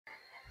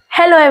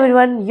Hello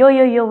everyone,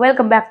 yo,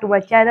 welcome back to my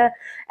channel.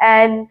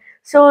 And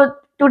so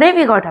today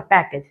we got a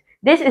package.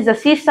 This is a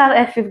seestar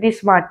S50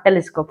 smart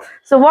telescope.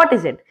 So what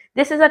is it?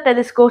 This is a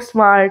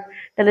smart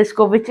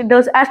telescope which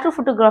does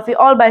astrophotography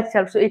all by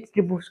itself. So it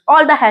removes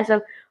all the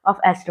hassle of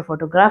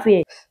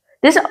astrophotography.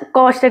 This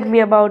costed me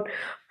about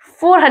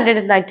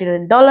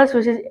 $499,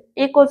 which is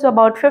equal to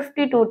about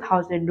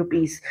 52,000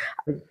 rupees.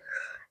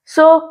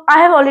 So I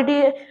have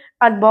already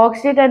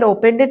unboxed it and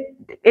opened it.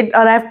 It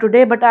arrived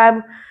today, but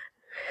I'm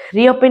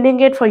reopening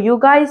it for you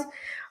guys.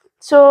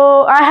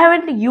 So I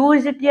haven't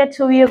used it yet,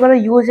 so we are gonna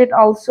use it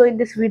also in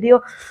this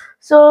video.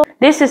 So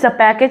this is the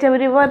package,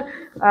 everyone.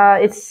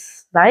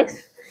 It's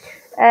nice.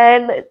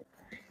 And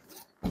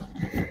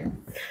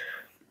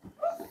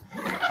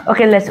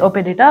okay, let's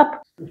open it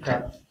up.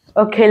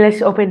 Okay,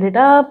 let's open it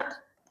up.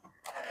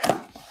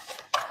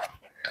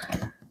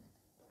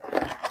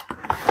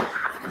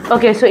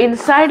 Okay, so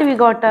inside we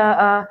got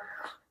a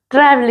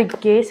traveling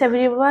case,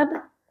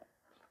 everyone,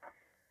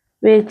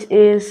 which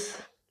is,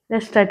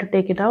 let's try to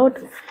take it out.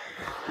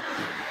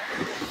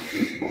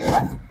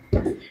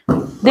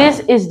 This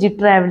is the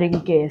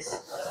traveling case.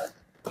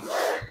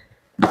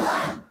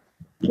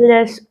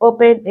 Let's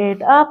open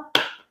it up.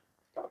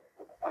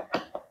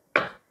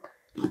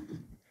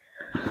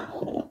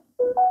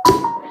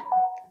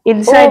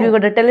 Inside we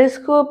got a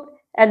telescope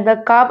and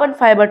the carbon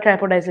fiber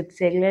tripod, as it's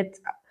saying. Let's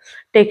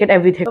take it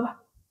everything.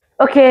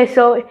 Okay,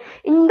 so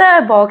in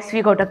the box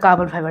we got a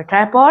carbon fiber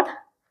tripod,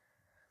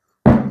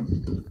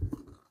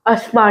 a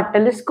smart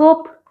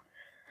telescope,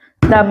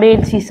 the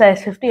main seestar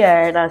S50,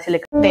 and a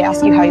silicon. They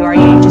ask you how you are,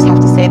 you just have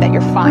to say that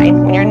you're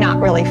fine when you're not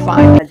really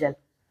fine. Gel.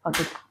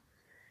 Okay.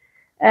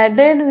 And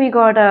then we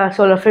got a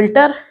solar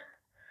filter.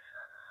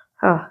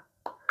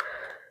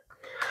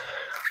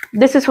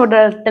 This is for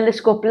the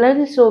telescope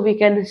lens, so we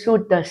can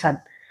shoot the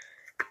sun.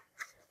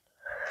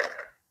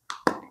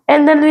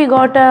 And then we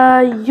got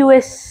a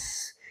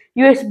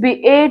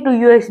USB-A to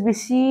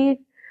USB-C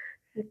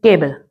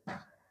cable.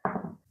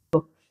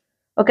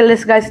 Okay,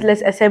 let's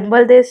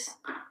assemble this.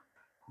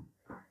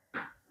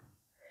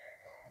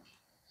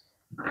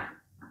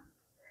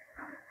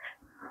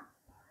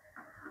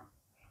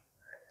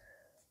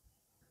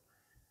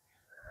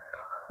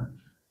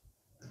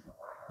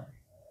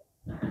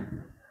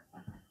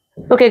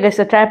 Okay guys,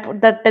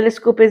 the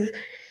telescope is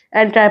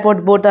and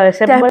tripod both are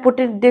assembled.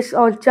 Putting this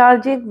on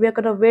charging, we're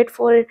gonna wait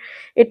for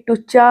it to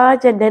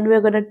charge, and then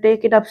we're gonna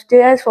take it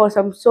upstairs for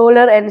some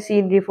solar and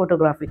scenery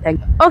photography.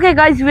 Thank you. Okay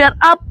guys, we are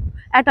up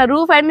at a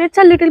roof and it's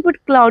a little bit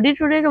cloudy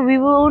today, so we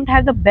won't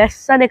have the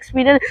best sun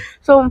experience.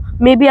 So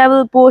maybe I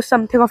will post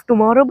something of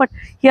tomorrow, but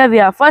here we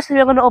are. First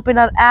we're gonna open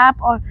our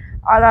app on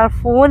our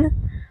phone.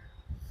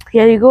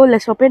 Here you go,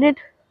 let's open it.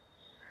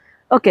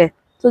 Okay,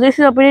 so this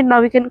is open it.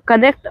 Now we can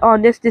connect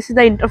on this. This is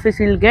the interface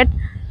we'll get.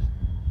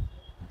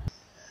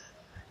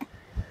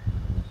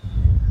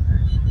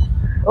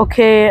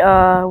 Okay,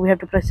 we have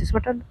to press this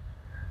button.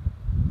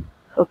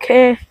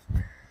 Okay,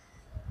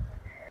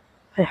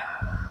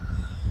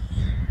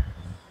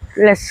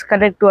 let's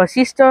connect to a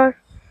seestar.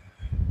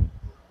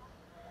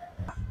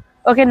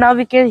 Okay, now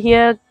we can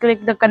here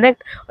click the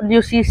connect on new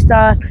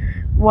seestar,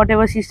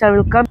 whatever seestar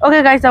will come.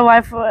 Okay guys, the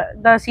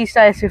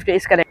seestar S50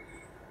 is connected.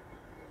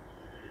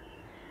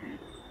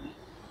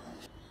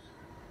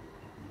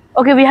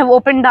 Okay, we have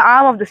opened the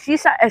arm of the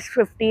seestar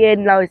S50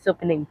 and now it's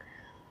opening.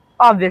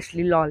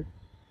 Obviously, lol.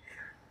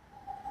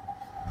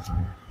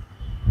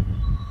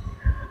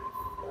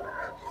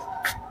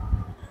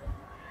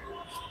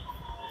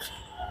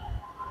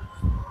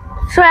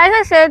 So as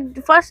I said,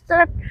 the first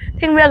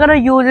thing we are gonna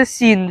use is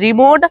scenery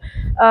mode,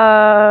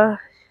 and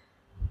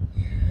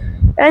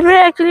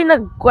we're actually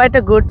in quite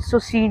a good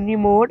scenery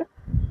mode.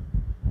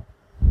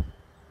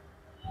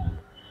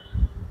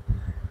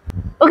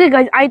 Okay,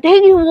 guys, I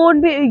think you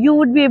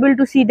would be able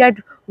to see that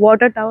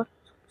water tower,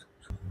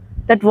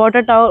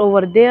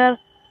 over there.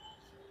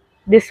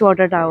 This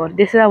water tower.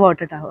 This is a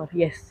water tower.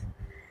 Yes,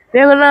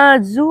 we're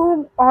gonna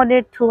zoom on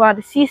it through our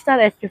seestar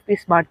S50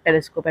 smart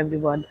telescope,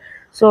 everyone.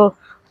 So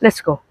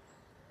let's go.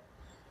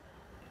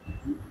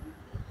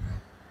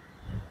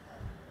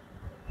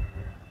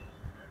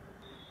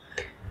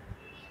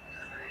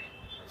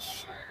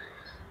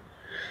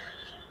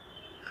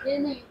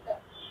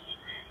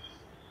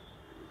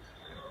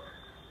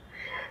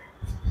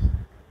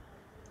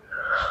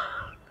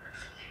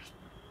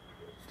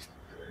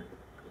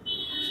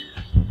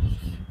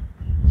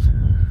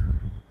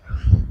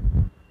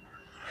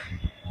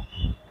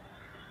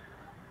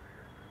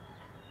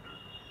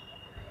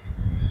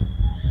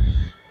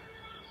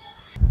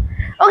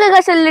 Okay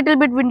guys, a little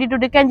bit windy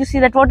today. Can you see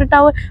that water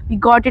tower? We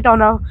got it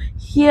on our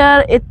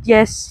here.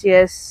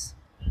 Yes.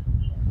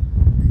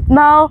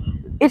 Now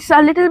it's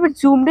a little bit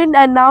zoomed in,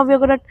 and now we're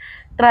gonna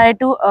try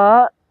to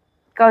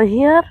come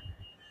here.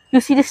 You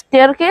see the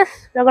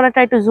staircase? We're gonna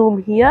try to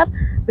zoom here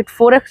with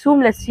 4x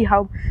zoom. Let's see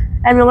how.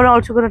 And we're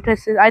also gonna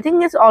test it. I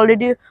think it's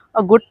already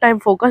a good time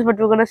focus, but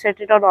we're gonna set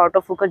it on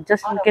autofocus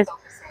just in case.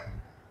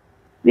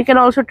 We can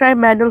also try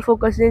manual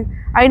focusing.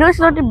 I know it's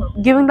not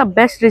giving the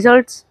best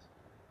results.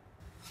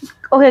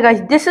 Okay,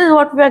 guys, this is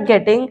what we are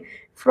getting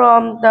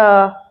from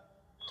the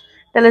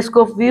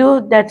telescope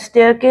view. That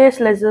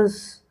staircase. Let's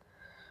just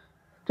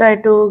try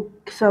to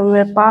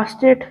somewhere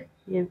past it.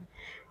 Yeah,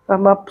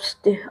 from up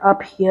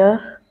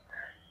here.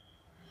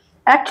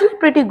 Actually,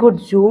 pretty good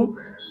zoom,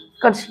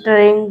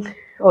 considering.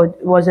 Oh,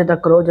 was it a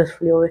crow just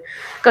flew away?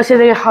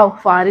 Considering how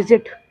far is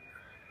it?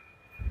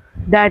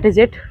 That is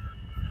it.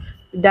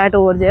 That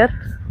over there.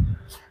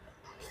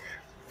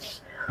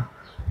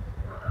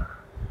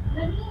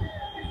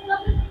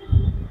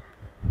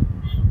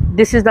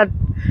 This is the.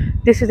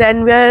 This is,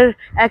 and we're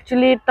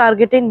actually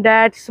targeting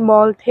that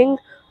small thing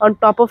on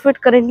top of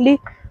it currently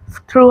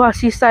through our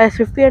seestar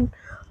s50, and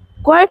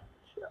quite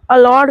a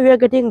lot we are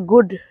getting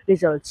good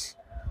results.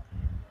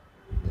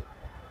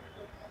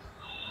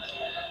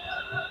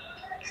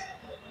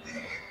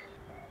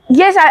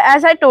 Yes,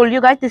 as I told you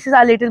guys, this is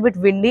a little bit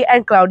windy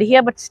and cloudy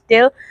here, but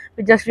still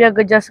we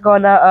are just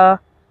gonna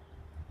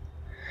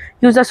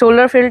use a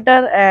solar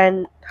filter.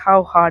 And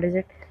how hard is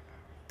it?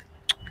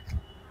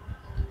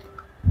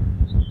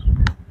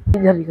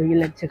 इधर देखो, ये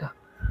लग जगह.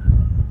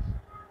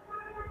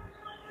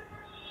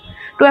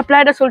 To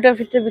apply the solar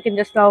filter, we can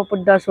just now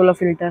put the solar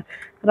filter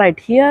right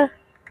here.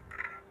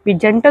 Be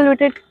gentle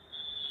with it,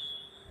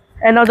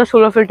 and now the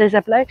solar filter is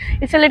applied.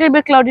 It's a little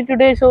bit cloudy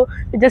today, so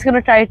we're just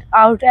gonna try it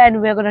out,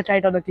 and we're gonna try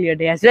it on a clear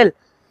day as well.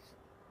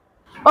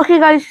 Okay,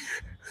 guys,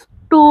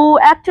 to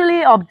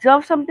actually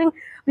observe something,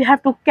 we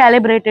have to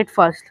calibrate it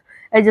first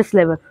at this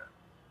level.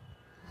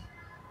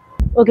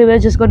 Okay, we're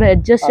just gonna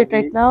adjust it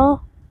right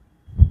now.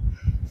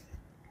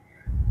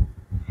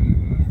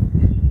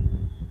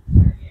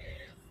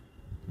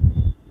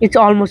 It's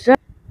almost done.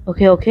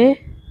 Okay,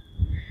 okay.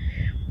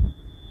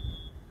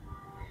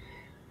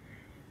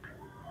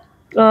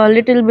 A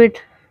little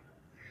bit.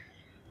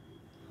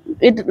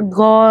 It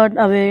got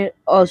away.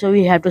 Also,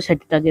 we have to set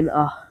it again.